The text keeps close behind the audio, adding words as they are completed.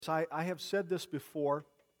I have said this before,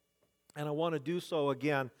 and I want to do so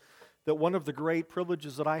again, that one of the great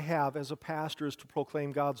privileges that I have as a pastor is to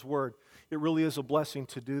proclaim God's Word. It really is a blessing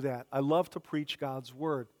to do that. I love to preach God's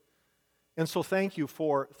Word. And so thank you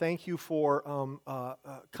for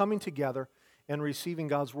coming together and receiving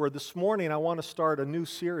God's Word. This morning I want to start a new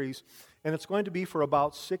series, and it's going to be for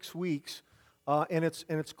about 6 weeks, and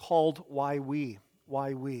it's called Why We?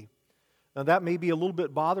 Why We? Now that may be a little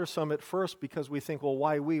bit bothersome at first because we think, well,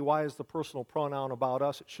 why we? Why is the personal pronoun about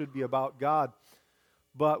us? It should be about God.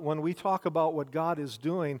 But when we talk about what God is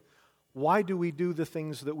doing, why do we do the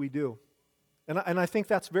things that we do? And I think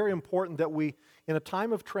that's very important that we, in a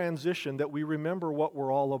time of transition, that we remember what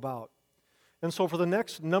we're all about. And so for the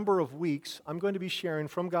next number of weeks, I'm going to be sharing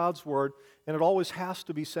from God's Word, and it always has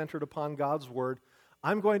to be centered upon God's Word.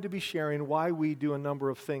 I'm going to be sharing why we do a number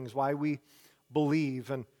of things, why we believe,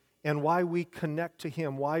 and why we connect to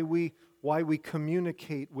Him, why we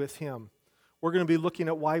communicate with Him. We're going to be looking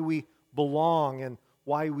at why we belong and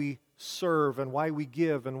why we serve and why we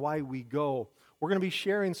give and why we go. We're going to be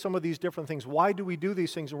sharing some of these different things. Why do we do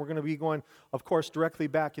these things? And we're going to be going, of course, directly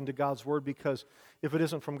back into God's Word, because if it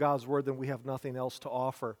isn't from God's Word, then we have nothing else to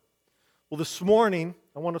offer. Well, this morning,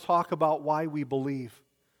 I want to talk about why we believe.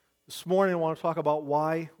 This morning, I want to talk about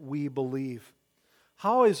why we believe.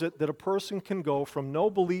 How is it that a person can go from no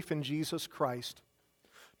belief in Jesus Christ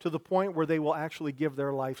to the point where they will actually give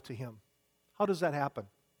their life to Him? How does that happen?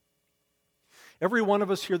 Every one of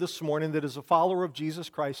us here this morning that is a follower of Jesus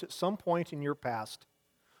Christ at some point in your past,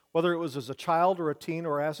 whether it was as a child or a teen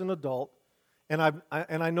or as an adult, and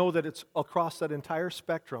I know that it's across that entire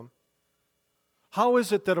spectrum, how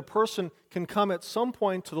is it that a person can come at some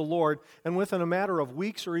point to the Lord and within a matter of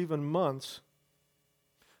weeks or even months,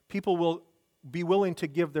 people will be willing to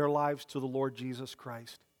give their lives to the Lord Jesus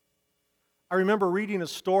Christ? I remember reading a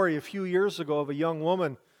story a few years ago of a young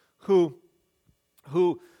woman who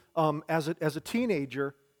as a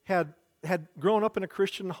teenager had grown up in a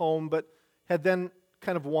Christian home, but had then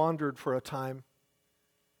kind of wandered for a time.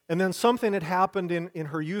 And then something had happened in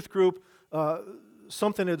her youth group.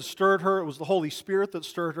 Something had stirred her. It was the Holy Spirit that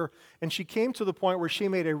stirred her. And she came to the point where she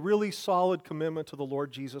made a really solid commitment to the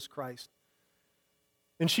Lord Jesus Christ.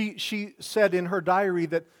 And she said in her diary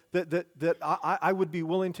that I would be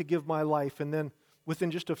willing to give my life. And then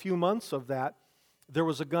within just a few months of that, there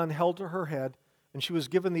was a gun held to her head, and she was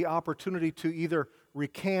given the opportunity to either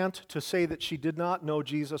recant, to say that she did not know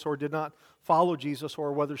Jesus or did not follow Jesus,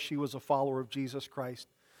 or whether she was a follower of Jesus Christ.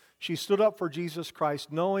 She stood up for Jesus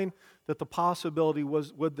Christ, knowing that the possibility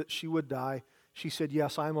was that she would die. She said,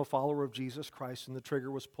 yes, I'm a follower of Jesus Christ, and the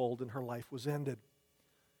trigger was pulled and her life was ended.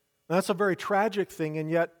 Now, that's a very tragic thing,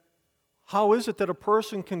 and yet how is it that a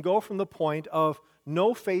person can go from the point of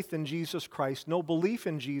no faith in Jesus Christ, no belief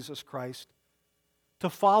in Jesus Christ, to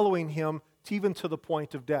following Him, even to the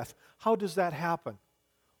point of death? How does that happen?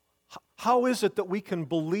 How is it that we can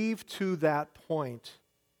believe to that point?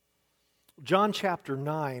 John chapter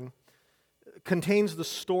 9 contains the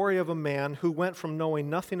story of a man who went from knowing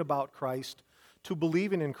nothing about Christ to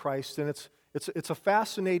believing in Christ, and it's a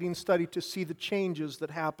fascinating study to see the changes that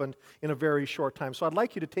happened in a very short time. So I'd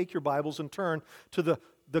like you to take your Bibles and turn to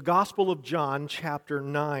the Gospel of John chapter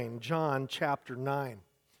 9. John chapter 9.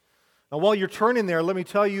 Now, while you're turning there, let me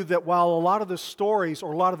tell you that while a lot of the stories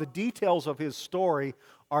or a lot of the details of his story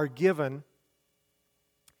are given,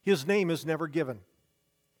 his name is never given.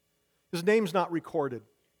 His name's not recorded.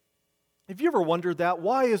 Have you ever wondered that?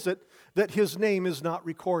 Why is it that his name is not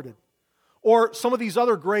recorded? Or some of these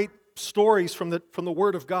other great stories from the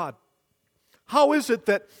Word of God. How is it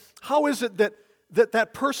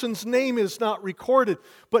that person's name is not recorded?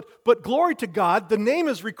 But glory to God, the name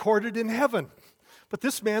is recorded in heaven. But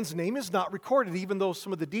this man's name is not recorded, even though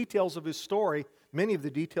some of the details of his story, many of the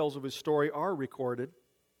details of his story are recorded.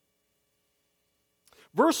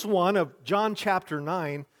 Verse 1 of John chapter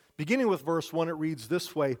 9, beginning with verse 1, it reads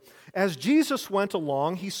this way: As Jesus went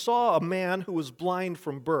along, he saw a man who was blind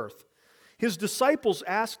from birth. His disciples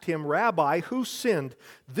asked him, Rabbi, who sinned,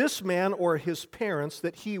 this man or his parents,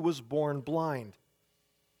 that he was born blind?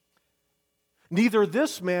 Neither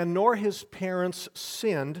this man nor his parents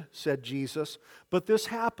sinned, said Jesus, but this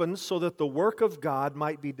happened so that the work of God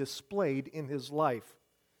might be displayed in his life.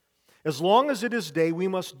 As long as it is day, we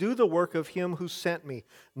must do the work of him who sent me.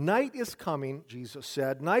 Night is coming, Jesus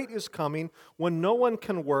said, night is coming when no one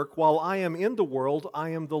can work. While I am in the world,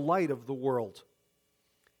 I am the light of the world.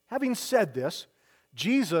 Having said this,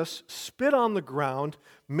 Jesus spit on the ground,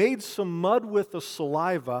 made some mud with the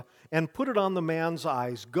saliva, and put it on the man's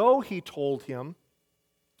eyes. Go, he told him,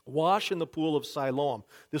 wash in the pool of Siloam.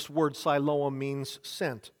 This word Siloam means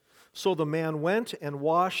sent. So the man went and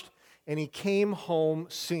washed, and he came home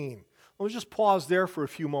seeing. Let me just pause there for a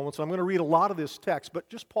few moments. I'm going to read a lot of this text, but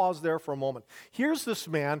just pause there for a moment. Here's this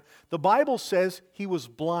man. The Bible says he was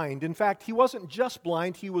blind. In fact, he wasn't just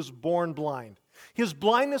blind, he was born blind. His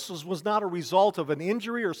blindness was not a result of an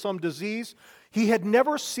injury or some disease. He had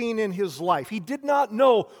never seen in his life. He did not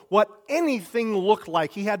know what anything looked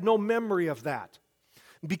like. He had no memory of that.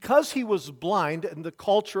 Because he was blind in the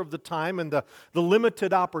culture of the time and the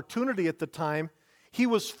limited opportunity at the time, he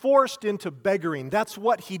was forced into beggaring. That's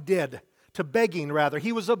what he did. To begging, rather.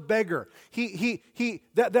 He was a beggar.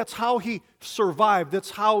 That's how he survived.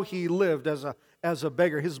 That's how he lived as a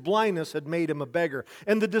beggar. His blindness had made him a beggar.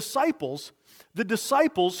 And the disciples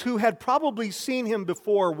who had probably seen him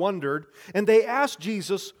before wondered, and they asked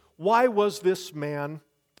Jesus, why was this man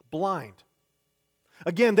blind?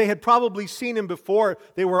 Again, they had probably seen him before.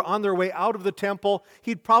 They were on their way out of the temple.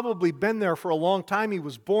 He'd probably been there for a long time. He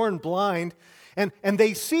was born blind. And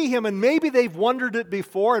they see him, and maybe they've wondered it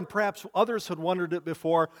before, and perhaps others had wondered it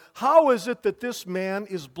before. How is it that this man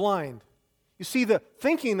is blind? You see, the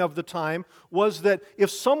thinking of the time was that if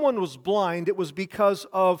someone was blind, it was because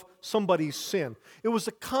of somebody's sin. It was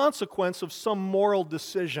a consequence of some moral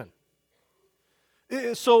decision.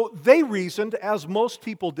 So they reasoned, as most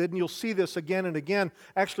people did, and you'll see this again and again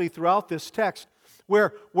actually throughout this text,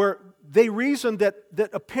 where they reasoned that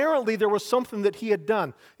apparently there was something that he had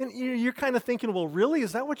done. And you're kind of thinking, well, really?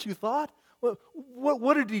 Is that what you thought? Well,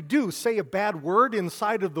 what did he do? Say a bad word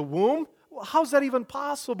inside of the womb? How's that even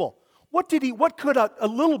possible? What could a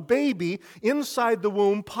little baby inside the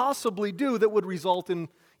womb possibly do that would result in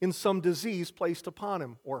some disease placed upon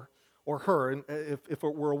him or her, if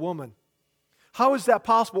it were a woman? How is that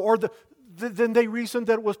possible? Or then they reasoned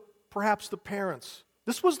that it was perhaps the parents.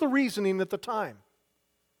 This was the reasoning at the time.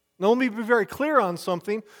 Now, let me be very clear on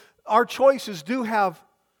something. Our choices do have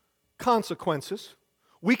consequences.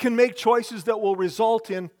 We can make choices that will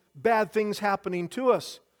result in bad things happening to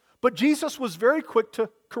us. But Jesus was very quick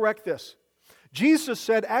to correct this. Jesus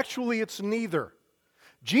said, actually, it's neither.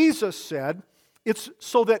 Jesus said, it's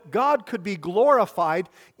so that God could be glorified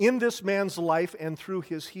in this man's life and through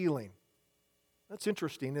his healing. That's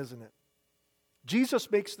interesting, isn't it?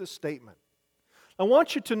 Jesus makes this statement. I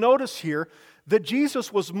want you to notice here that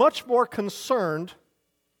Jesus was much more concerned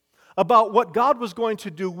about what God was going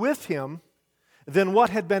to do with him than what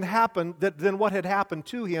had happened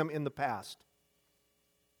to him in the past.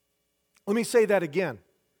 Let me say that again.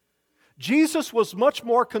 Jesus was much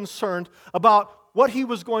more concerned about what he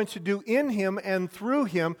was going to do in him and through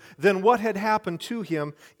him than what had happened to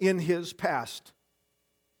him in his past.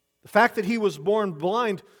 The fact that he was born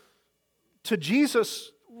blind to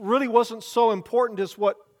Jesus really wasn't so important as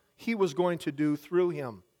what he was going to do through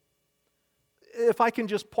him. If I can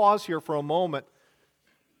just pause here for a moment,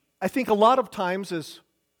 I think a lot of times as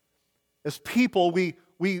people, we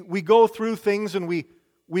go through things and we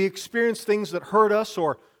experience things that hurt us,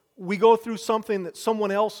 or we go through something that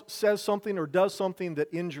someone else says something or does something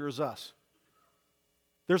that injures us.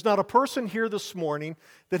 There's not a person here this morning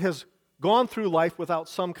that has gone through life without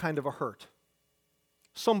some kind of a hurt.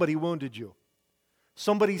 Somebody wounded you.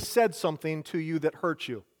 Somebody said something to you that hurt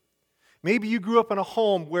you. Maybe you grew up in a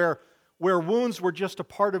home where wounds were just a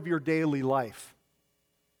part of your daily life.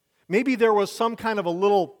 Maybe there was some kind of a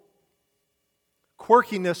little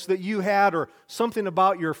quirkiness that you had, or something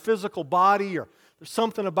about your physical body, or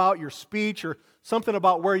something about your speech, or something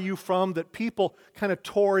about where you're from that people kind of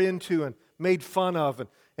tore into and made fun of.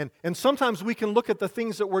 And sometimes we can look at the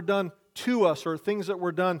things that were done to us, or things that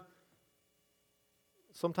were done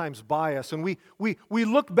sometimes by us, and we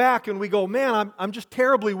look back and we go, man, I'm just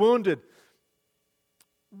terribly wounded.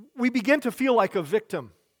 We begin to feel like a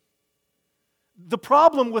victim. The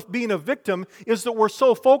problem with being a victim is that we're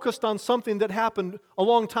so focused on something that happened a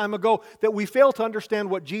long time ago that we fail to understand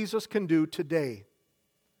what Jesus can do today.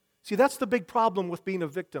 See, that's the big problem with being a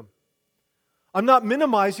victim. I'm not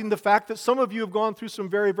minimizing the fact that some of you have gone through some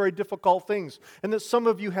very, very difficult things, and that some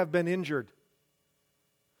of you have been injured.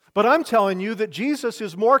 But I'm telling you that Jesus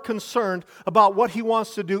is more concerned about what He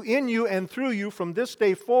wants to do in you and through you from this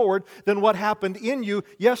day forward than what happened in you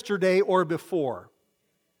yesterday or before.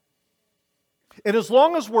 And as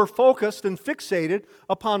long as we're focused and fixated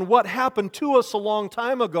upon what happened to us a long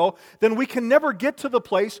time ago, then we can never get to the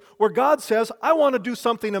place where God says, I want to do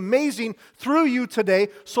something amazing through you today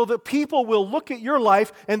so that people will look at your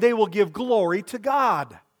life and they will give glory to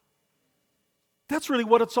God. That's really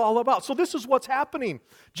what it's all about. So this is what's happening.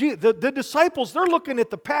 The disciples, they're looking at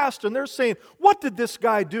the past and they're saying, what did this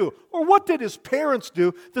guy do? Or what did his parents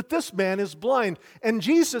do that this man is blind? And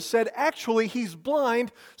Jesus said, actually, he's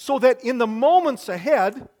blind so that in the moments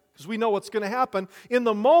ahead, because we know what's going to happen in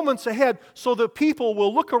the moments ahead, so that people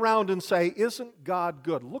will look around and say, isn't God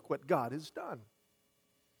good? Look what God has done.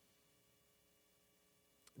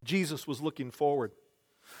 Jesus was looking forward.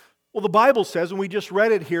 Well, the Bible says, and we just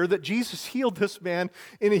read it here, that Jesus healed this man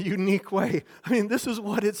in a unique way. I mean, this is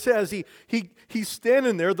what it says. He's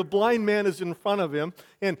standing there, the blind man is in front of him,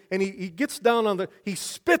 and he gets down he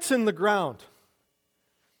spits in the ground.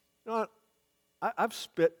 You know what? I've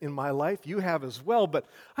spit in my life, you have as well, but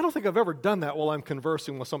I don't think I've ever done that while I'm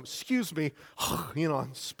conversing with someone. Excuse me,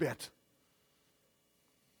 and spit.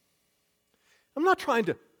 I'm not trying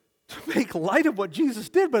to make light of what Jesus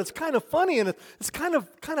did, but it's kind of funny and it's kind of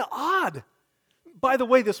odd. By the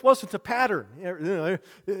way, this wasn't a pattern.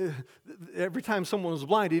 Every time someone was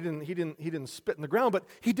blind, he didn't spit in the ground, but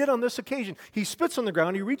he did on this occasion. He spits on the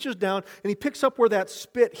ground, he reaches down, and he picks up where that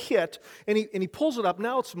spit hit, and he pulls it up.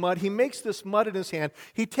 Now it's mud. He makes this mud in his hand.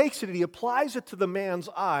 He takes it and he applies it to the man's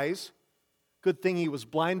eyes. Good thing he was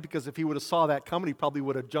blind, because if he would have saw that coming, he probably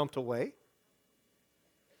would have jumped away.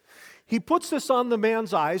 He puts this on the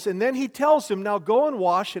man's eyes, and then he tells him, now go and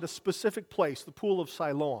wash at a specific place, the pool of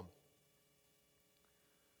Siloam.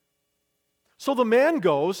 So the man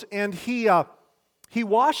goes, and he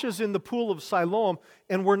washes in the pool of Siloam,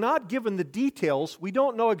 and we're not given the details. We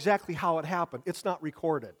don't know exactly how it happened. It's not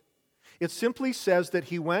recorded. It simply says that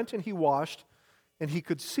he went and he washed, and he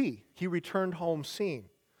could see. He returned home seeing.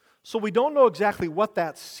 So we don't know exactly what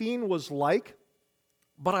that scene was like,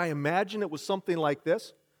 but I imagine it was something like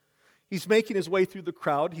this. He's making his way through the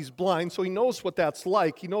crowd. He's blind, so he knows what that's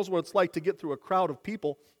like. He knows what it's like to get through a crowd of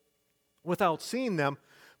people without seeing them.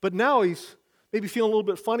 But now he's maybe feeling a little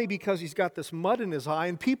bit funny because he's got this mud in his eye,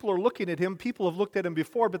 and people are looking at him. People have looked at him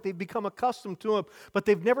before, but they've become accustomed to him, but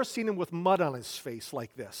they've never seen him with mud on his face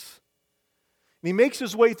like this. And he makes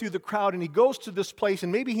his way through the crowd, and he goes to this place,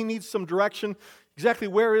 and maybe he needs some direction. Exactly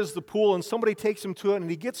where is the pool? And somebody takes him to it, and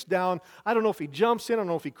he gets down. I don't know if he jumps in, I don't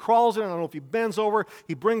know if he crawls in, I don't know if he bends over.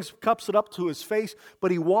 He cups it up to his face, but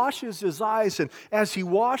he washes his eyes, and as he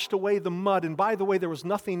washed away the mud, and by the way, there was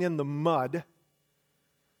nothing in the mud,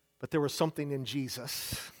 but there was something in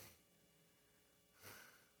Jesus.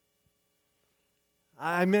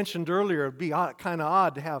 I mentioned earlier it'd be kind of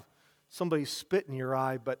odd to have somebody spit in your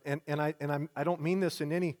eye, but I don't mean this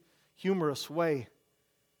in any humorous way.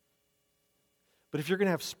 But if you're going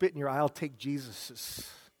to have spit in your eye, I'll take Jesus's.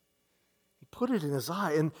 He put it in his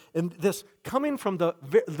eye, and this coming from the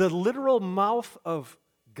literal mouth of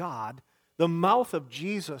God, the mouth of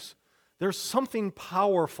Jesus. There's something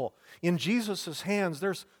powerful in Jesus' hands.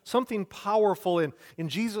 There's something powerful in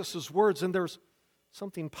Jesus' words, and there's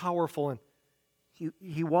something powerful in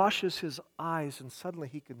he washes his eyes, and suddenly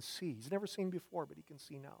he can see. He's never seen before, but he can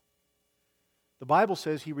see now. The Bible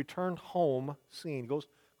says he returned home seeing. Goes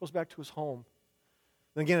back to his home.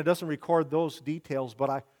 And again, it doesn't record those details,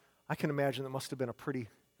 but I can imagine it must have been a pretty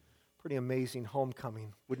amazing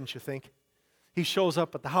homecoming, wouldn't you think? He shows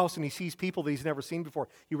up at the house and he sees people that he's never seen before.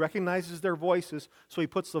 He recognizes their voices, so he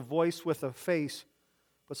puts the voice with a face.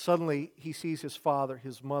 But suddenly he sees his father,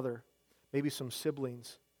 his mother, maybe some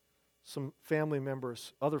siblings, some family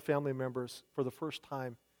members, other family members for the first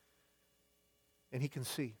time. And he can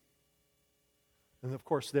see. And of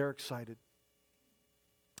course, they're excited.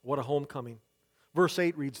 What a homecoming. Verse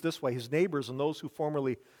 8 reads this way: his neighbors and those who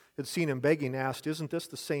formerly had seen him begging asked, "Isn't this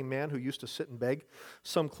the same man who used to sit and beg?"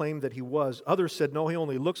 Some claimed that he was. Others said, "No, he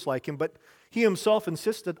only looks like him." But he himself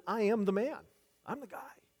insisted, "I am the man. I'm the guy."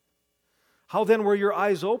 "How then were your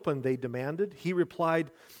eyes opened?" they demanded. He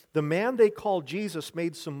replied, "The man they called Jesus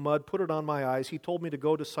made some mud, put it on my eyes. He told me to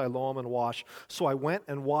go to Siloam and wash. So I went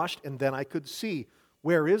and washed, and then I could see."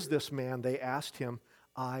 "Where is this man?" they asked him.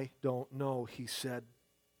 "I don't know," he said.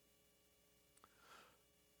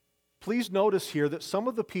 Please notice here that some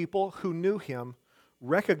of the people who knew him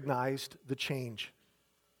recognized the change,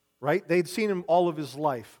 right? They'd seen him all of his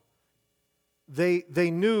life. They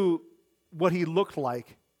knew what he looked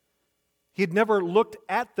like. He'd never looked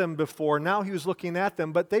at them before. Now he was looking at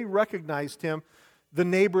them, but they recognized him. The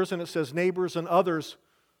neighbors, and it says neighbors and others,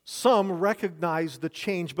 some recognized the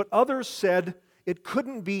change, but others said it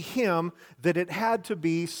couldn't be him, that it had to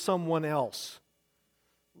be someone else.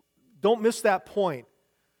 Don't miss that point.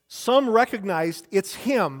 Some recognized it's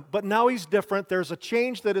him, but now he's different. There's a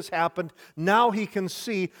change that has happened. Now he can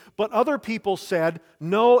see. But other people said,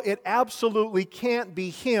 no, it absolutely can't be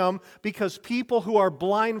him, because people who are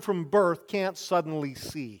blind from birth can't suddenly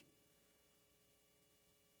see.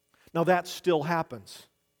 Now that still happens.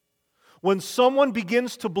 When someone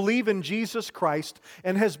begins to believe in Jesus Christ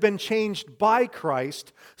and has been changed by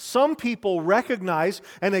Christ, some people recognize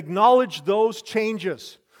and acknowledge those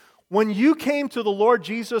changes. when you came to the Lord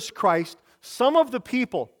Jesus Christ, some of the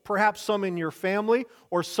people, perhaps some in your family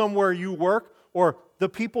or somewhere you work, or the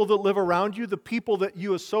people that live around you, the people that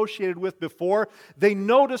you associated with before, they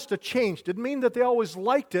noticed a change. Didn't mean that they always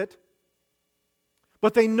liked it,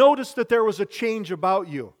 but they noticed that there was a change about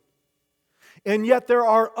you. And yet there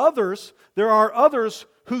are others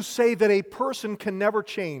who say that a person can never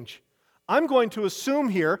change. I'm going to assume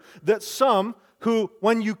here that some who,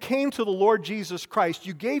 when you came to the Lord Jesus Christ,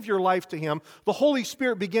 you gave your life to Him, the Holy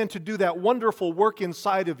Spirit began to do that wonderful work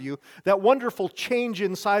inside of you, that wonderful change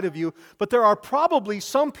inside of you. But there are probably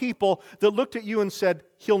some people that looked at you and said,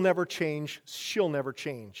 he'll never change, she'll never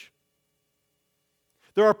change.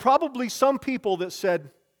 There are probably some people that said,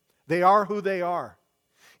 they are who they are.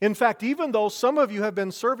 In fact, even though some of you have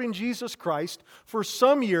been serving Jesus Christ for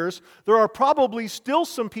some years, there are probably still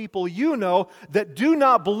some people you know that do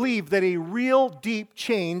not believe that a real deep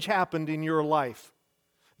change happened in your life.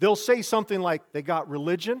 They'll say something like they got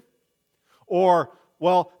religion, or,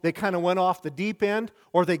 well, they kind of went off the deep end,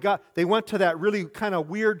 or they went to that really kind of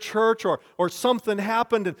weird church, or something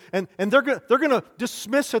happened, and they're going to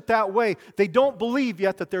dismiss it that way. They don't believe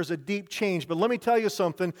yet that there's a deep change. But let me tell you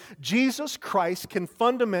something. Jesus Christ can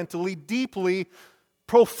fundamentally, deeply,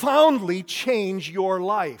 profoundly change your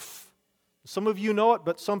life. Some of you know it,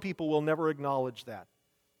 but some people will never acknowledge that.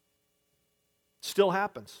 It still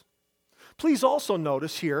happens. Please also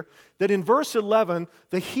notice here that in verse 11,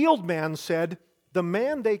 the healed man said, the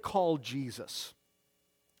man they called Jesus.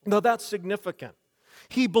 Now that's significant.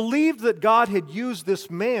 He believed that God had used this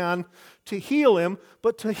man to heal him,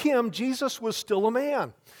 but to him, Jesus was still a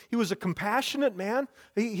man. He was a compassionate man.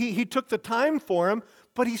 He took the time for him,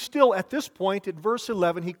 but he still, at this point, at verse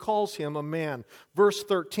 11, he calls him a man. Verse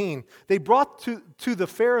 13, they brought to the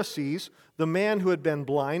Pharisees the man who had been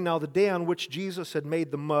blind. Now the day on which Jesus had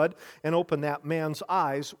made the mud and opened that man's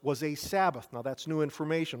eyes was a Sabbath. Now that's new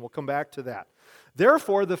information. We'll come back to that.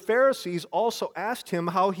 Therefore, the Pharisees also asked him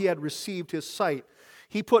how he had received his sight.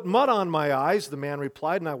 He put mud on my eyes, the man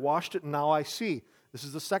replied, and I washed it, and now I see. This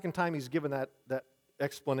is the second time he's given that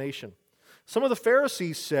explanation. Some of the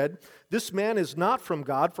Pharisees said, this man is not from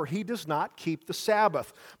God, for he does not keep the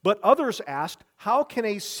Sabbath. But others asked, how can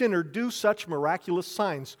a sinner do such miraculous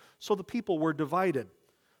signs? So the people were divided.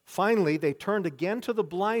 Finally, they turned again to the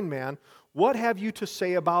blind man. What have you to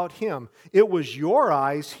say about him? It was your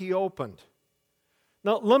eyes he opened.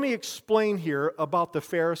 Now, let me explain here about the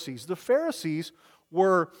Pharisees. The Pharisees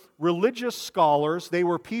were religious scholars. They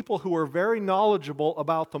were people who were very knowledgeable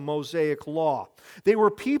about the Mosaic law. They were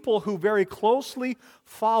people who very closely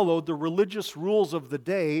followed the religious rules of the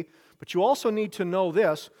day. But you also need to know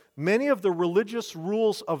this. Many of the religious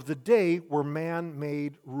rules of the day were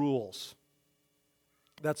man-made rules.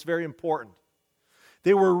 That's very important.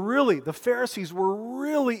 The Pharisees were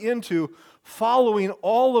really into following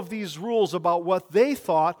all of these rules about what they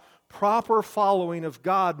thought proper following of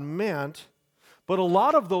God meant, but a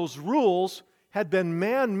lot of those rules had been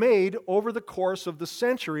man-made over the course of the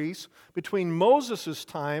centuries between Moses'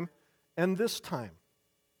 time and this time.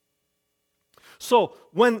 So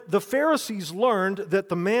when the Pharisees learned that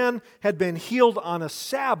the man had been healed on a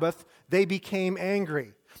Sabbath, they became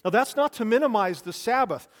angry. Now, that's not to minimize the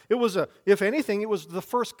Sabbath. If anything, it was the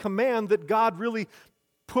first command that God really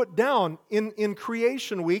put down in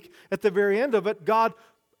creation week. At the very end of it, God,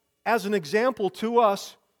 as an example to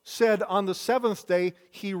us, said on the seventh day,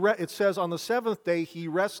 it says on the seventh day he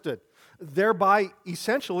rested, thereby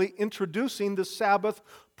essentially introducing the Sabbath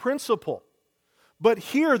principle. But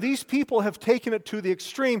here, these people have taken it to the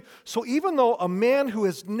extreme. So even though a man who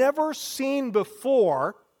has never seen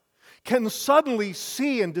before can suddenly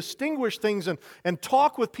see and distinguish things and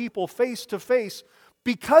talk with people face to face,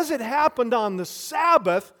 because it happened on the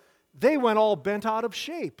Sabbath, they went all bent out of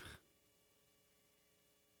shape.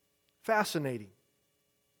 Fascinating.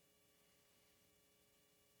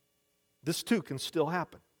 This too can still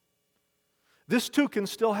happen. This too can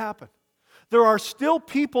still happen. There are still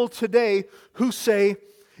people today who say,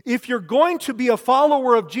 if you're going to be a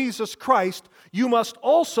follower of Jesus Christ, you must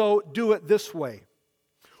also do it this way.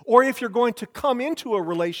 Or if you're going to come into a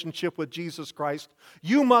relationship with Jesus Christ,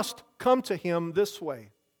 you must come to Him this way.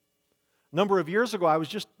 A number of years ago, I was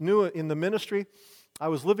just new in the ministry. I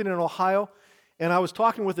was living in Ohio, and I was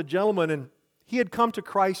talking with a gentleman, and he had come to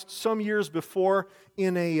Christ some years before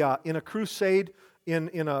in a crusade in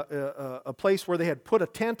a place where they had put a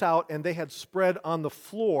tent out and they had spread on the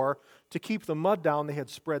floor to keep the mud down. They had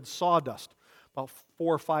spread sawdust, about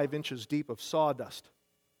 4 or 5 inches deep of sawdust.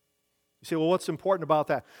 You say, well, what's important about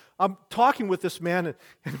that? I'm talking with this man,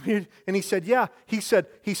 and he said, he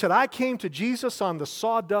said, I came to Jesus on the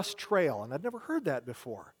sawdust trail, and I'd never heard that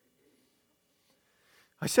before.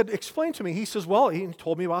 I said, explain to me. He says, well, he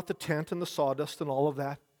told me about the tent and the sawdust and all of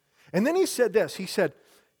that. And then he said this. He said,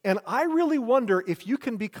 and I really wonder if you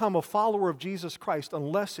can become a follower of Jesus Christ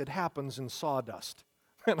unless it happens in sawdust.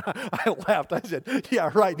 And I laughed. I said,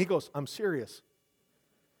 yeah, right. And he goes, I'm serious.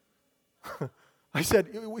 I said,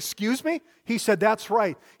 excuse me? He said, that's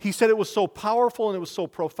right. He said it was so powerful and it was so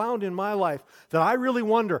profound in my life that I really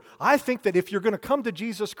wonder. I think that if you're going to come to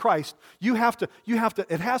Jesus Christ, it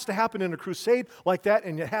has to happen in a crusade like that,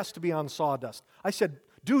 and it has to be on sawdust. I said,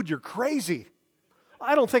 dude, you're crazy.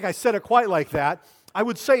 I don't think I said it quite like that. I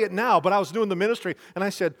would say it now, but I was doing the ministry, and I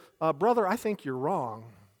said, brother, I think you're wrong.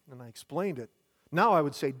 And I explained it. Now I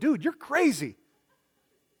would say, dude, you're crazy.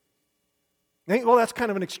 Well, that's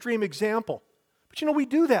kind of an extreme example. But we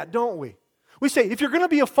do that, don't we? We say, if you're going to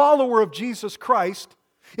be a follower of Jesus Christ,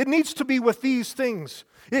 it needs to be with these things.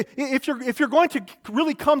 If you're going to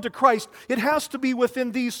really come to Christ, it has to be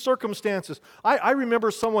within these circumstances. I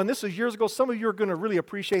remember someone, this is years ago, some of you are going to really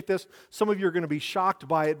appreciate this, some of you are going to be shocked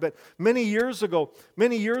by it, but many years ago,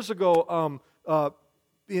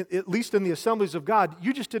 at least in the Assemblies of God,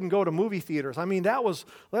 you just didn't go to movie theaters. I mean, that was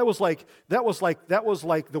like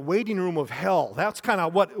the waiting room of hell. That's kind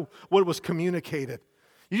of what was communicated.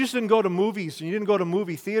 You just didn't go to movies, and you didn't go to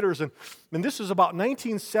movie theaters. And this is about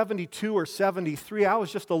 1972 or 73. I was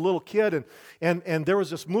just a little kid, and there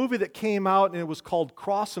was this movie that came out, and it was called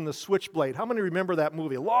Cross and the Switchblade. How many remember that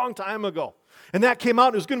movie? A long time ago. And that came out,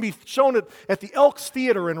 and it was going to be shown at the Elks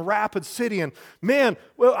Theater in Rapid City. And man,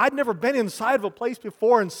 well, I'd never been inside of a place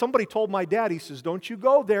before, and somebody told my dad, he says, don't you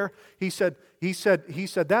go there. He said,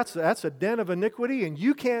 that's a den of iniquity, and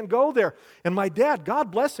you can't go there. And my dad,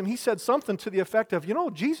 God bless him, he said something to the effect of,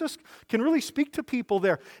 Jesus can really speak to people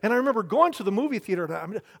there. And I remember going to the movie theater,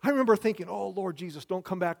 and I remember thinking, oh, Lord Jesus, don't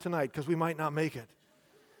come back tonight, because we might not make it.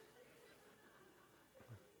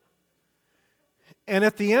 And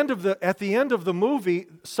at the end of the movie,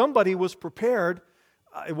 somebody was prepared.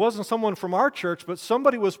 It wasn't someone from our church, but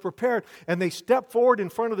somebody was prepared, and they stepped forward in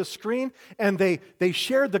front of the screen, and they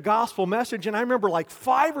shared the gospel message. And I remember like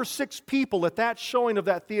 5 or 6 people at that showing of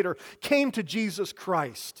that theater came to Jesus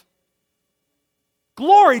Christ.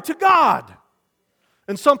 Glory to God!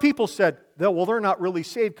 And some people said, well, they're not really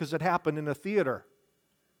saved because it happened in a theater.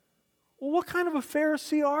 Well, what kind of a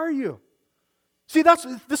Pharisee are you? See,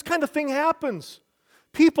 this kind of thing happens.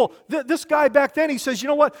 People, this guy back then, he says, you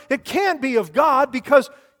know what? It can't be of God because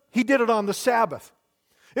he did it on the Sabbath.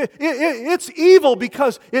 It's evil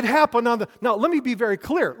because it happened on the... Now, let me be very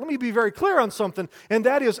clear. Let me be very clear on something, and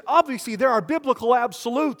that is, obviously, there are biblical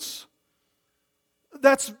absolutes.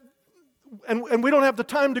 And we don't have the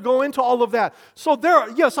time to go into all of that. So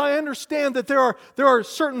yes, I understand that there are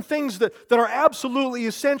certain things that are absolutely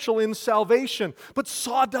essential in salvation, but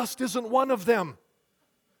sawdust isn't one of them.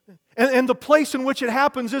 And the place in which it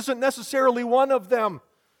happens isn't necessarily one of them.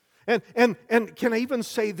 And can I even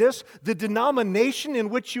say this? The denomination in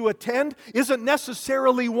which you attend isn't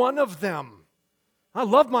necessarily one of them. I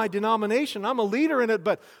love my denomination. I'm a leader in it,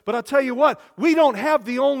 but I'll tell you what, we don't have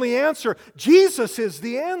the only answer. Jesus is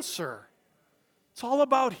the answer. It's all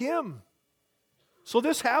about Him. So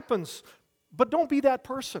this happens, but don't be that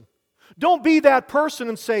person. Don't be that person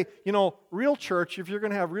and say, real church, if you're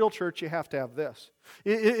going to have real church, you have to have this.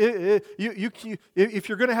 If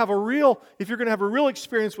you're going to have a real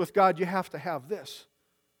experience with God, you have to have this.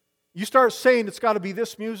 You start saying it's got to be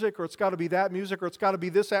this music, or it's got to be that music, or it's got to be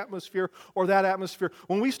this atmosphere or that atmosphere.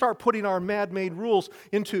 When we start putting our man-made rules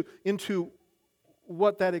into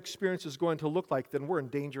what that experience is going to look like, then we're in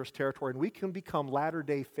dangerous territory, and we can become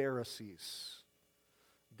latter-day Pharisees.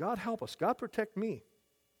 God help us. God protect me.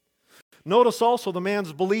 Notice also the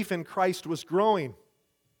man's belief in Christ was growing.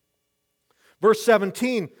 Verse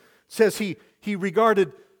 17 says he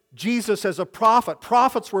regarded Jesus as a prophet.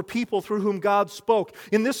 Prophets were people through whom God spoke.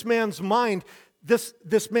 In this man's mind, this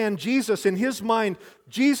man Jesus, in his mind,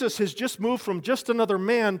 Jesus has just moved from just another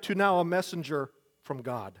man to now a messenger from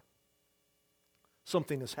God.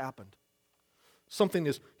 Something has happened.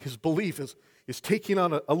 His belief is taking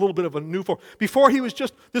on a little bit of a new form. Before he was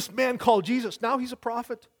just this man called Jesus. Now he's a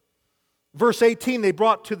prophet. Verse 18, they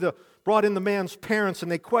brought in the man's parents, and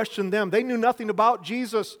they questioned them. They knew nothing about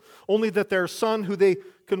Jesus, only that their son, who they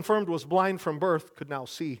confirmed was blind from birth, could now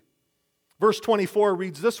see. Verse 24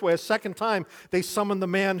 reads this way: a second time they summoned the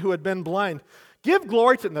man who had been blind. Give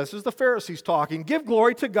glory to, this is the Pharisees talking, give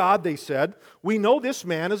glory to God, they said. We know this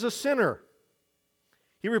man is a sinner.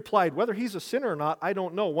 He replied, whether he's a sinner or not, I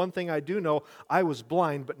don't know. One thing I do know, I was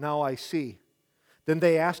blind, but now I see. Then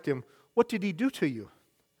they asked him, what did he do to you?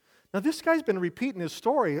 Now, this guy's been repeating his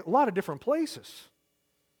story a lot of different places.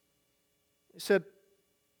 He said,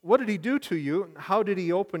 what did he do to you? How did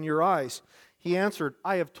he open your eyes? He answered,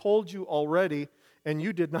 I have told you already, and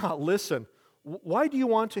you did not listen. Why do you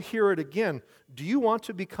want to hear it again? Do you want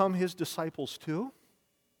to become his disciples too?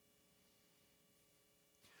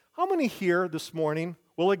 How many here this morning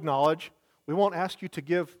will acknowledge, we won't ask you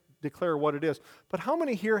to declare what it is, but how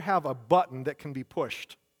many here have a button that can be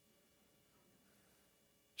pushed?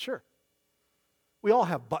 Sure. We all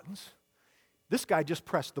have buttons. This guy just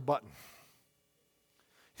pressed the button.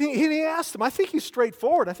 He asked him, I think he's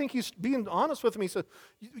straightforward. I think he's being honest with him. He said,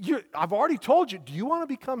 I've already told you, do you want to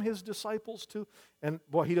become his disciples too? And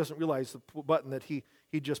boy, he doesn't realize the button that he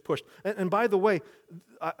just pushed. And by the way,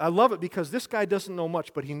 I love it because this guy doesn't know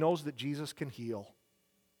much, but he knows that Jesus can heal.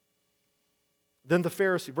 Then the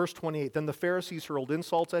Pharisee, verse 28, then the Pharisees hurled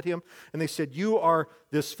insults at him, and they said, you are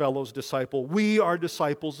this fellow's disciple. We are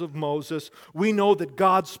disciples of Moses. We know that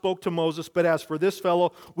God spoke to Moses, but as for this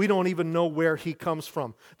fellow, we don't even know where he comes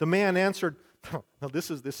from. The man answered, now this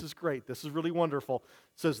is great. This is really wonderful.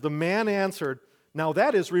 It says, the man answered, now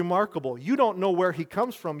that is remarkable. You don't know where he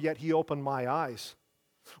comes from, yet he opened my eyes.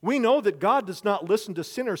 We know that God does not listen to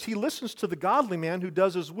sinners. He listens to the godly man who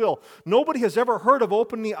does his will. Nobody has ever heard of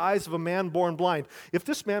opening the eyes of a man born blind. If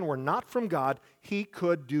this man were not from God, he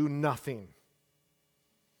could do nothing.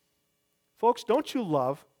 Folks, don't you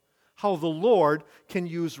love how the Lord can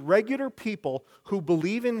use regular people who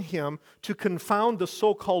believe in him to confound the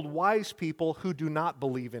so-called wise people who do not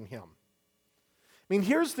believe in him? I mean,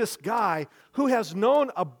 here's this guy who has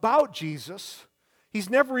known about Jesus. He's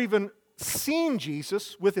never even seen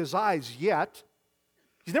Jesus with his eyes yet.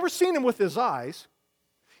 He's never seen him with his eyes.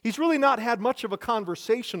 He's really not had much of a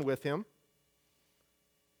conversation with him.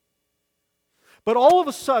 But all of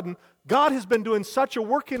a sudden, God has been doing such a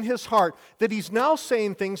work in his heart that he's now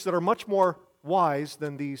saying things that are much more wise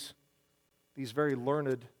than these very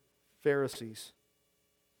learned Pharisees.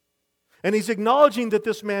 And he's acknowledging that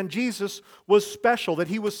this man, Jesus, was special, that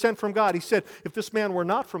he was sent from God. He said, if this man were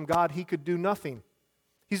not from God, he could do nothing.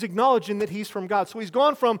 He's acknowledging that he's from God. So he's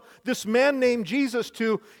gone from this man named Jesus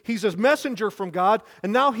to he's a messenger from God,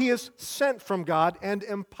 and now he is sent from God and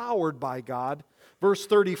empowered by God. Verse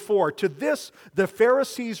 34, to this the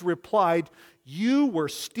Pharisees replied, you were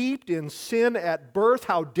steeped in sin at birth.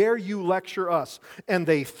 How dare you lecture us? And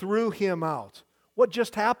they threw him out. What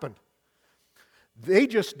just happened? They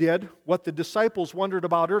just did what the disciples wondered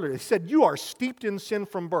about earlier. They said, you are steeped in sin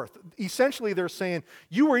from birth. Essentially, they're saying,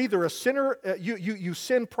 you were either a sinner, you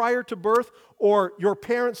sinned prior to birth, or your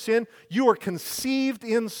parents sinned. You were conceived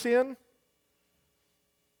in sin.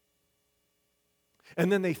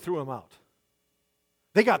 And then they threw him out.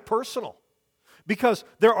 They got personal. Because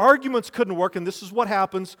their arguments couldn't work, and this is what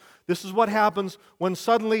happens. This is what happens when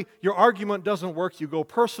suddenly your argument doesn't work. You go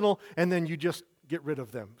personal, and then you just get rid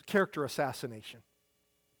of them. Character assassination.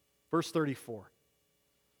 Verse 34.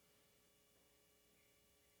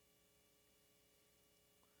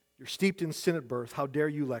 You're steeped in sin at birth. How dare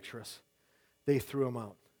you lecture us? They threw him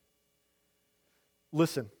out.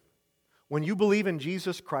 Listen, when you believe in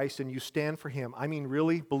Jesus Christ and you stand for him, I mean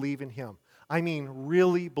really believe in him. I mean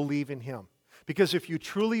really believe in him. Because if you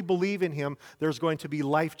truly believe in him, there's going to be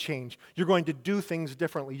life change. You're going to do things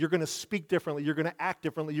differently. You're going to speak differently. You're going to act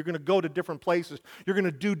differently. You're going to go to different places. You're going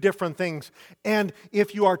to do different things. And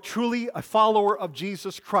if you are truly a follower of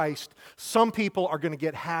Jesus Christ, some people are going to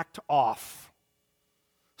get hacked off.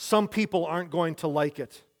 Some people aren't going to like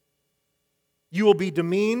it. You will be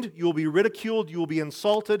demeaned, you will be ridiculed, you will be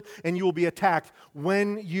insulted, and you will be attacked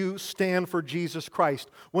when you stand for Jesus Christ.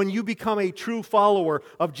 When you become a true follower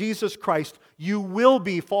of Jesus Christ, you will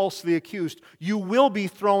be falsely accused. You will be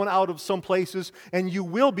thrown out of some places, and you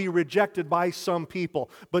will be rejected by some people.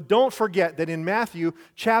 But don't forget that in Matthew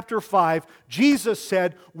chapter 5, Jesus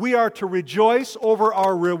said we are to rejoice over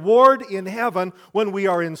our reward in heaven when we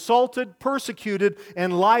are insulted, persecuted,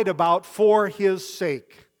 and lied about for his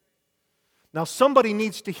sake. Now, somebody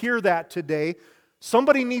needs to hear that today.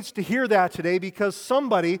 Somebody needs to hear that today because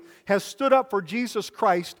somebody has stood up for Jesus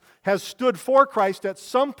Christ, has stood for Christ at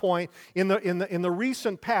some point in the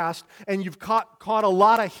recent past, and you've caught a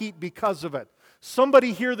lot of heat because of it.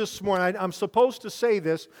 Somebody here this morning, I'm supposed to say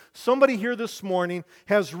this, somebody here this morning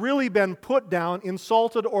has really been put down,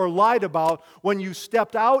 insulted, or lied about when you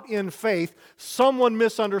stepped out in faith. Someone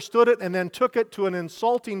misunderstood it and then took it to an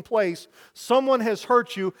insulting place. Someone has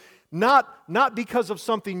hurt you. Not because of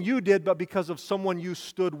something you did, but because of someone you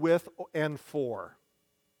stood with and for.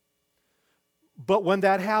 But when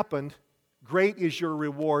that happened, great is your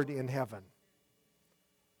reward in heaven.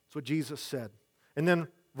 That's what Jesus said. And then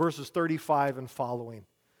verses 35 and following.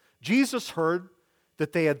 Jesus heard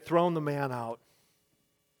that they had thrown the man out.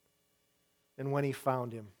 and when he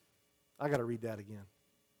found him. I got to read that again.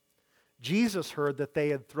 Jesus heard that they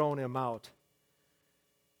had thrown him out,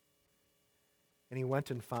 and he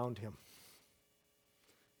went and found him.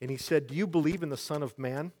 And he said, "Do you believe in the Son of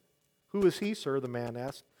Man?" "Who is he, sir?" the man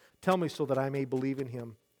asked. "Tell me so that I may believe in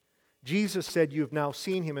him." Jesus said, "You have now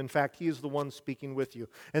seen him. In fact, he is the one speaking with you."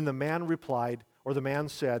 And the man replied, or the man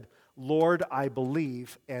said, "Lord, I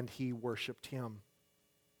believe," and he worshiped him.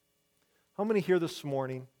 How many here this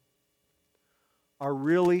morning are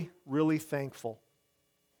really, really thankful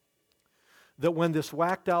that when this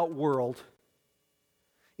whacked out world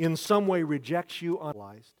in some way rejects you,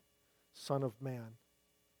 unrealized Son of Man?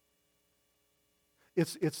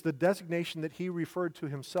 It's the designation that he referred to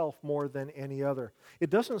himself more than any other. It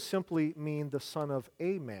doesn't simply mean the son of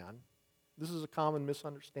a man. This is a common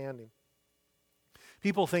misunderstanding.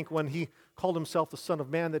 People think when he called himself the Son of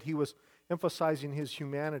Man that he was emphasizing his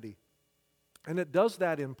humanity. And it does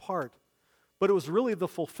that in part. But it was really the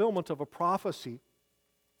fulfillment of a prophecy,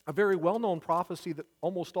 a very well-known prophecy that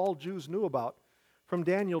almost all Jews knew about, from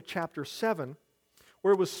Daniel chapter 7,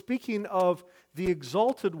 where it was speaking of the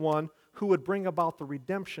exalted one who would bring about the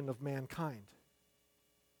redemption of mankind.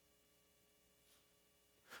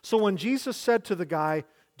 So when Jesus said to the guy,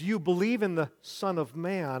 "Do you believe in the Son of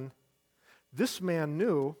Man?" this man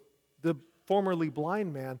knew, the formerly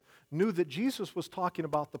blind man, knew that Jesus was talking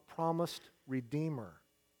about the promised Redeemer.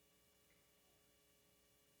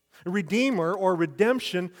 Redeemer or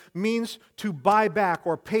redemption means to buy back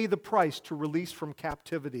or pay the price to release from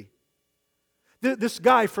captivity. This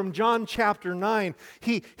guy from John chapter 9,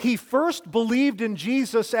 he first believed in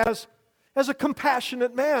Jesus as a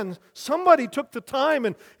compassionate man. Somebody took the time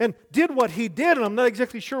and did what he did, and I'm not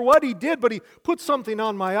exactly sure what he did, but he put something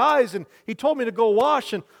on my eyes, and he told me to go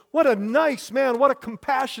wash, and what a nice man, what a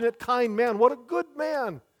compassionate, kind man, what a good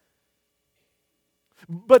man.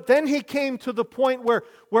 But then he came to the point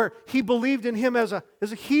where he believed in him as a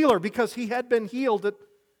healer, because he had been healed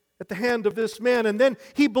at the hand of this man. And then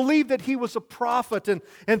he believed that he was a prophet, and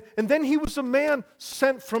then he was a man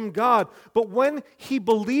sent from God. But when he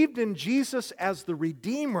believed in Jesus as the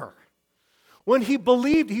Redeemer, when he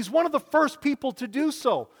believed, he's one of the first people to do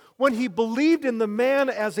so. When he believed in the man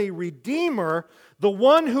as a Redeemer, the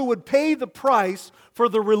one who would pay the price for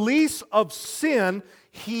the release of sin,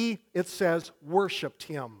 he, it says, worshiped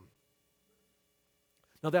him.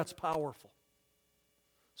 Now that's powerful.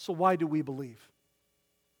 So why do we believe?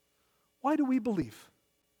 Why do we believe?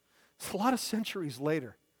 It's a lot of centuries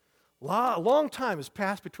later. A long time has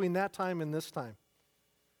passed between that time and this time.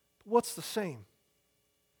 But what's the same?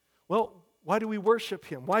 Well, why do we worship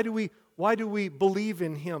him? Why do we believe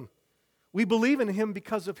in him? We believe in him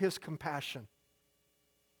because of his compassion.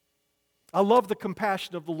 I love the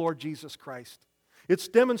compassion of the Lord Jesus Christ. It's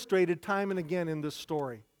demonstrated time and again in this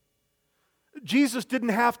story. Jesus didn't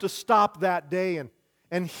have to stop that day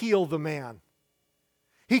and heal the man.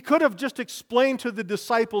 He could have just explained to the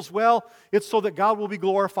disciples, well, it's so that God will be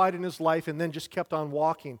glorified in his life, and then just kept on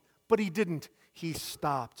walking. But he didn't. He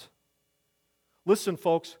stopped. Listen,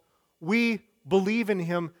 folks, we believe in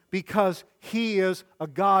him because he is a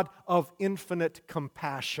God of infinite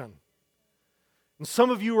compassion. And some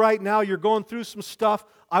of you right now, you're going through some stuff.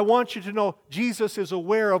 I want you to know Jesus is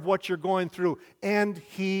aware of what you're going through, and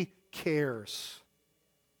he cares.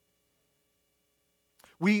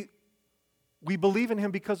 We believe in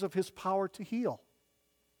him because of his power to heal.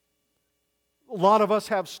 A lot of us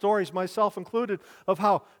have stories, myself included, of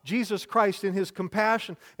how Jesus Christ in his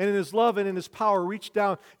compassion and in his love and in his power reached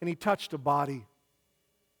down and he touched a body.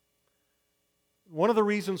 One of the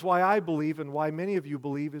reasons why I believe and why many of you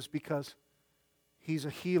believe is because he's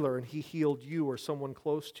a healer and he healed you or someone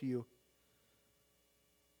close to you.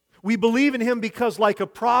 We believe in him because, like a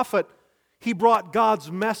prophet, he brought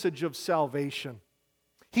God's message of salvation.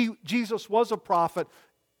 Jesus was a prophet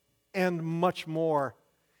and much more.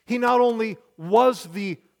 He not only was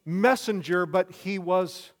the messenger, but he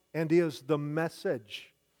was and is the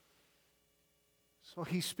message. So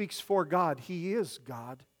he speaks for God. He is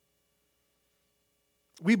God.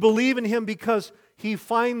 We believe in him because he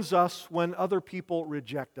finds us when other people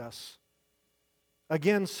reject us.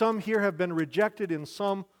 Again, some here have been rejected in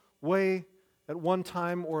some way at one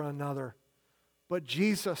time or another. But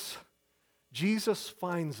Jesus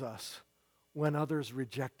finds us when others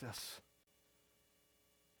reject us.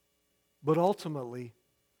 But ultimately,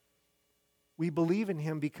 we believe in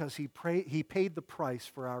him because he paid the price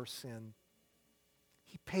for our sin.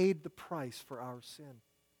 He paid the price for our sin.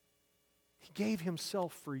 He gave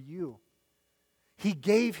himself for you. He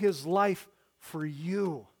gave his life for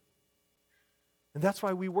you. And that's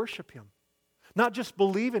why we worship him. Not just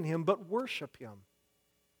believe in him, but worship him.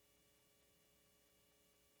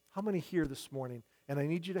 How many here this morning, and I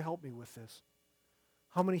need you to help me with this,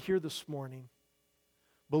 how many here this morning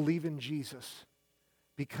believe in Jesus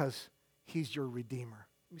because He's your Redeemer?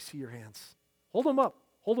 Let me see your hands. Hold them up.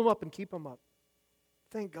 Hold them up and keep them up.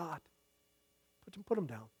 Thank God. Put them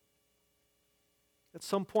down. At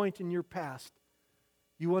some point in your past,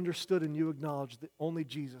 you understood and you acknowledged that only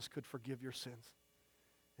Jesus could forgive your sins.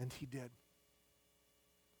 And He did.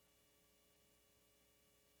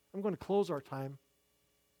 I'm going to close our time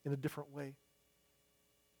in a different way.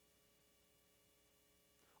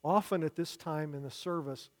 Often at this time in the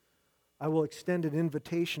service, I will extend an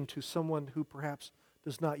invitation to someone who perhaps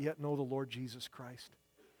does not yet know the Lord Jesus Christ.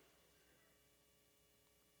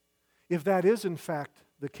 If that is in fact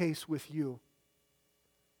the case with you,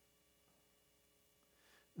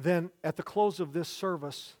 then at the close of this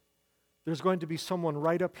service, there's going to be someone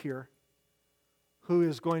right up here who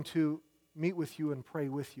is going to meet with you and pray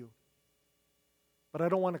with you. But I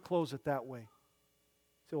don't want to close it that way.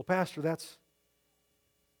 Say, well, Pastor, that's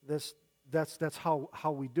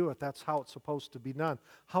how we do it. That's how it's supposed to be done.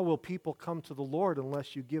 How will people come to the Lord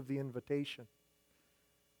unless you give the invitation?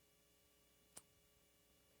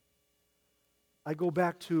 I go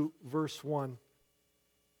back to verse 1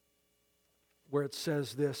 where it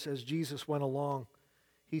says this: as Jesus went along,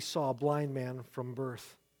 He saw a blind man from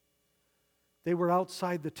birth. They were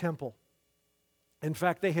outside the temple. In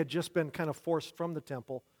fact, they had just been kind of forced from the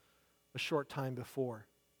temple a short time before.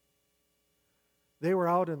 They were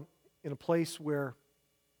out in a place where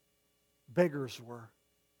beggars were,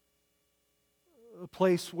 a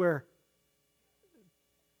place where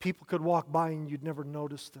people could walk by and you'd never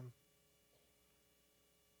notice them.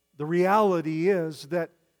 The reality is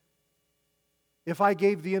that if I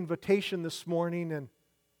gave the invitation this morning and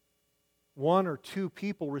one or two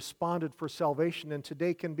people responded for salvation, and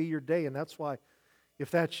today can be your day, and that's why if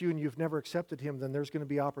that's you and you've never accepted Him, then there's going to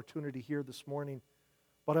be opportunity here this morning.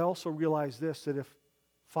 But I also realize this, that if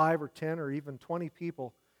 5 or 10 or even 20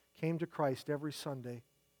 people came to Christ every Sunday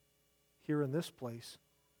here in this place,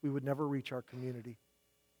 we would never reach our community.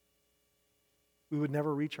 We would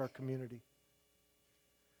never reach our community.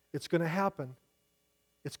 It's going to happen.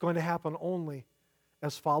 It's going to happen only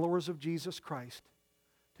as followers of Jesus Christ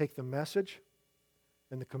take the message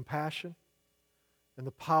and the compassion and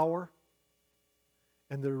the power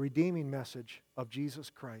and the redeeming message of Jesus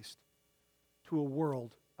Christ to a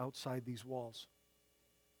world outside these walls.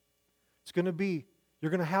 You're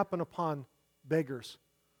going to happen upon beggars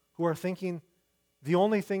who are thinking the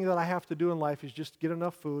only thing that I have to do in life is just get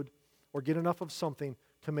enough food or get enough of something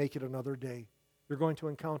to make it another day. You're going to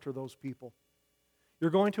encounter those people. You're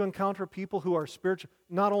going to encounter people who are spiritual.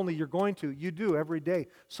 Not only you do every day.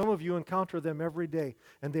 Some of you encounter them every day,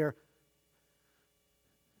 and it's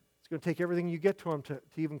going to take everything you get to them to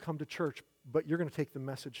even come to church, but you're going to take the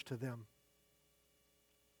message to them.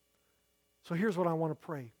 So here's what I want to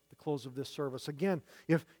pray at the close of this service. Again,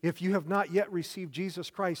 if you have not yet received Jesus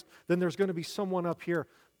Christ, then there's going to be someone up here.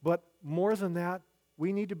 But more than that,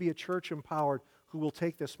 we need to be a church empowered who will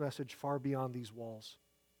take this message far beyond these walls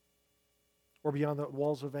or beyond the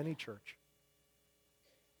walls of any church.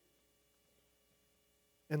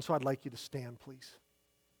 And so I'd like you to stand, please.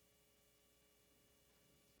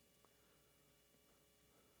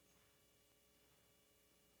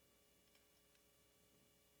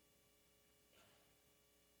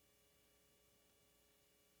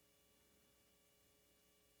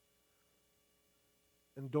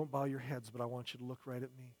 And don't bow your heads, but I want you to look right at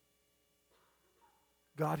me.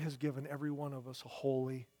 God has given every one of us a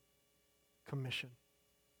holy commission,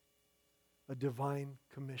 a divine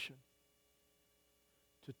commission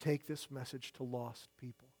to take this message to lost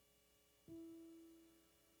people.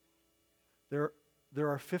 There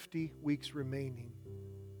are 50 weeks remaining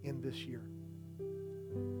in this year.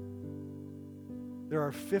 There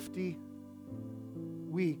are 50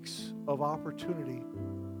 weeks of opportunity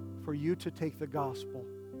for you to take the gospel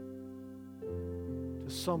to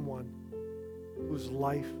someone whose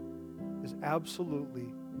life is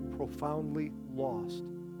absolutely, profoundly lost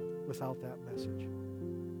without that message.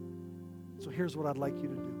 So here's what I'd like you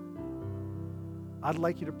to do. I'd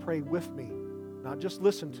like you to pray with me, not just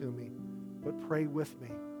listen to me, but pray with me.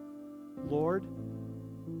 Lord,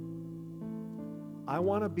 I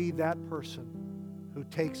want to be that person who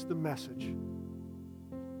takes the message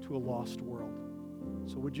to a lost world.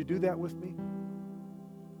 So would you do that with me?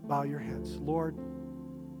 Bow your heads. Lord,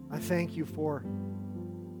 I thank you for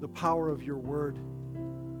the power of your word.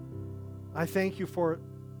 I thank you for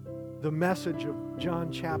the message of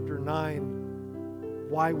John chapter 9,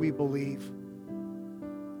 why we believe.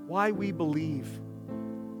 Why we believe.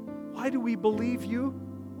 Why do we believe you?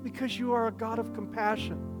 Because you are a God of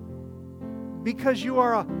compassion. because you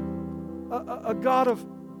are a God of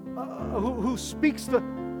who speaks the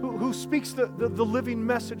living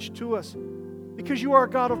message to us, because you are a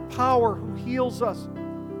God of power who heals us.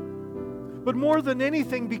 But more than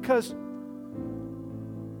anything, because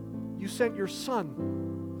you sent your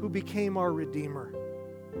Son who became our Redeemer.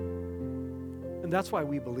 And that's why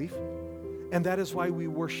we believe, and that is why we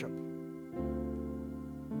worship.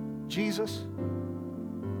 Jesus,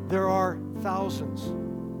 there are thousands,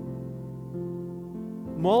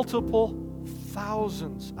 multiple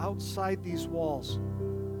thousands outside these walls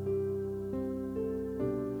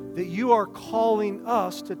that you are calling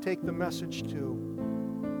us to take the message to.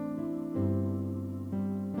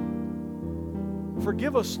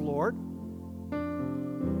 Forgive us, Lord,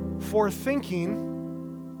 for thinking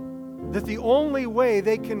that the only way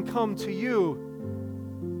they can come to you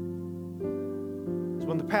is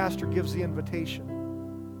when the pastor gives the invitation.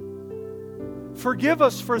 Forgive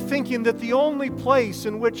us for thinking that the only place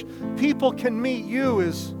in which people can meet you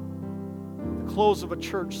is the close of a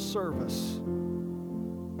church service.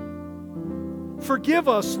 Forgive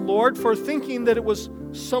us, Lord, for thinking that it was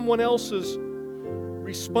someone else's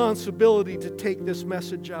responsibility to take this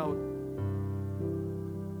message out.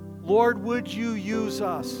 Lord, would you use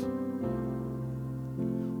us?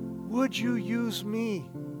 Would you use me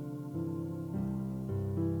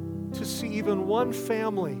to see even one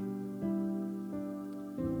family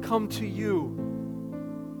come to you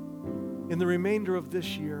in the remainder of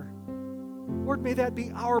this year? Lord, may that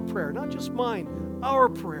be our prayer, not just mine, our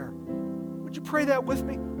prayer. Would you pray that with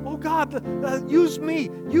me? Oh God, use me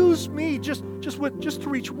just to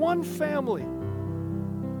reach one family.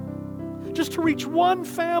 Just to reach one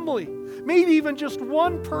family, maybe even just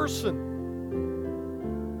one person,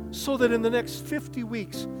 so that in the next 50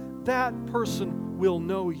 weeks, that person will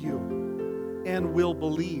know you and will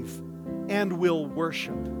believe and will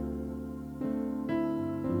worship.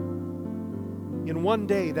 In one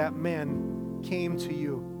day, that man came to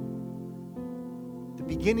you. At the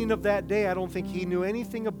beginning of that day, I don't think he knew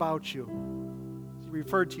anything about you. He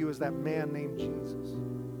referred to you as that man named Jesus.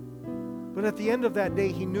 But at the end of that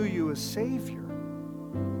day, he knew you as Savior.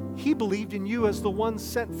 He believed in you as the one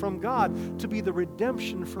sent from God to be the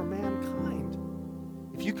redemption for mankind.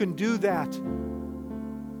 If you can do that,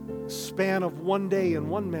 a span of one day in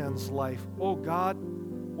one man's life, oh God,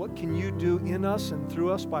 what can you do in us and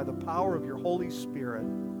through us by the power of your Holy Spirit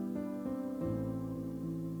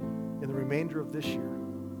in the remainder of this year?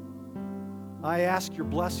 I ask your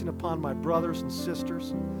blessing upon my brothers and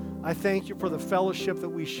sisters. I thank you for the fellowship that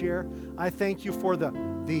we share. I thank you for the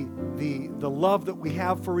love that we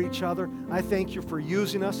have for each other. I thank you for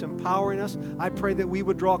using us, empowering us. I pray that we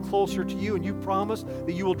would draw closer to you, and you promise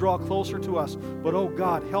that you will draw closer to us. But oh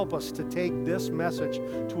God, help us to take this message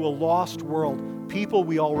to a lost world. People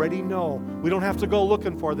we already know. We don't have to go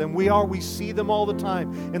looking for them. We see them all the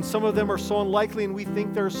time. And some of them are so unlikely, and we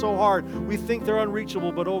think they're so hard. We think they're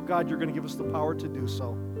unreachable, but oh God, you're going to give us the power to do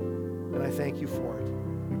so. And I thank you for it.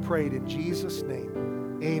 We pray it in Jesus'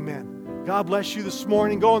 name. Amen. God bless you this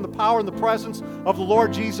morning. Go in the power and the presence of the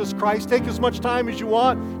Lord Jesus Christ. Take as much time as you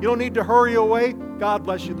want. You don't need to hurry away. God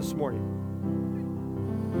bless you this morning.